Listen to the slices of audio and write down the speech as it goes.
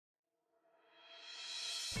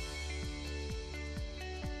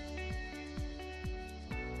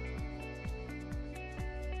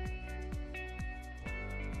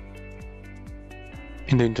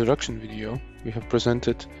In the introduction video, we have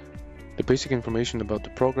presented the basic information about the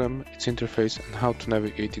program, its interface, and how to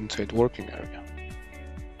navigate inside the working area.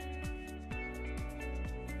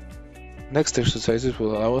 Next exercises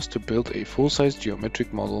will allow us to build a full-size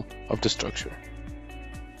geometric model of the structure.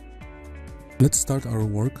 Let's start our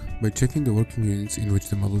work by checking the working units in which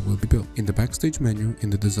the model will be built. In the Backstage menu, in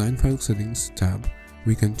the Design File Settings tab,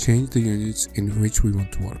 we can change the units in which we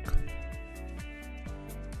want to work.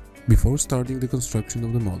 Before starting the construction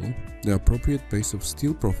of the model, the appropriate base of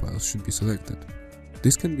steel profiles should be selected.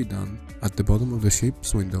 This can be done at the bottom of the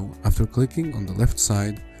Shapes window. After clicking on the left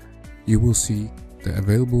side, you will see the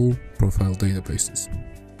available profile databases.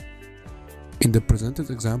 In the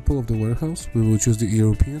presented example of the warehouse, we will choose the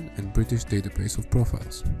European and British database of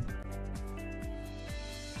profiles.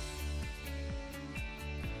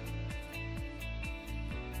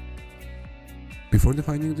 Before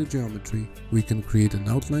defining the geometry, we can create an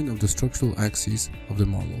outline of the structural axes of the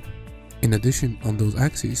model. In addition, on those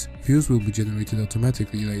axes, views will be generated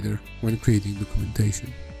automatically later when creating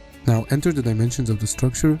documentation. Now enter the dimensions of the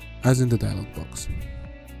structure as in the dialog box.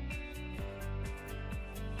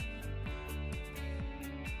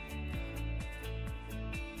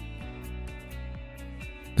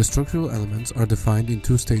 The structural elements are defined in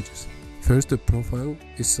two stages. First, the profile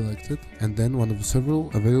is selected and then one of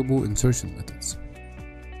several available insertion methods.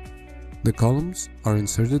 The columns are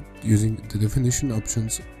inserted using the definition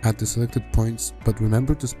options at the selected points, but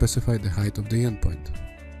remember to specify the height of the endpoint.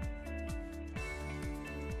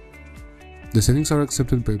 The settings are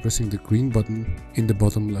accepted by pressing the green button in the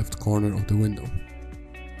bottom left corner of the window.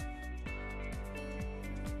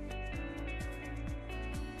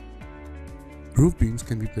 Roof beams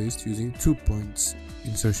can be placed using 2 points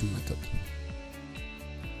insertion method.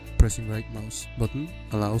 Pressing right mouse button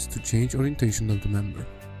allows to change orientation of the member.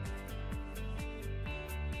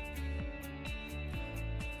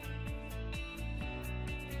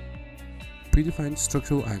 Predefined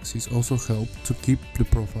structural axes also help to keep the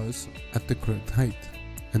profiles at the correct height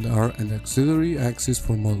and are an auxiliary axis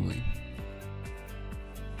for modeling.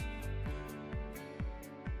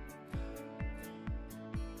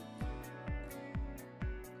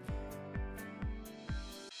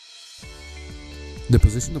 The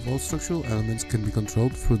position of all structural elements can be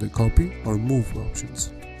controlled through the copy or move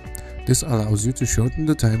options. This allows you to shorten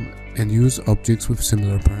the time and use objects with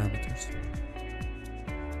similar parameters.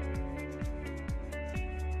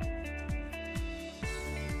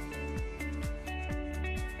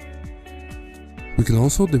 We can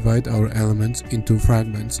also divide our elements into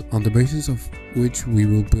fragments on the basis of which we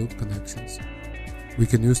will build connections. We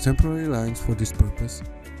can use temporary lines for this purpose.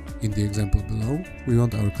 In the example below, we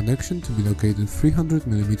want our connection to be located 300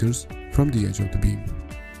 mm from the edge of the beam.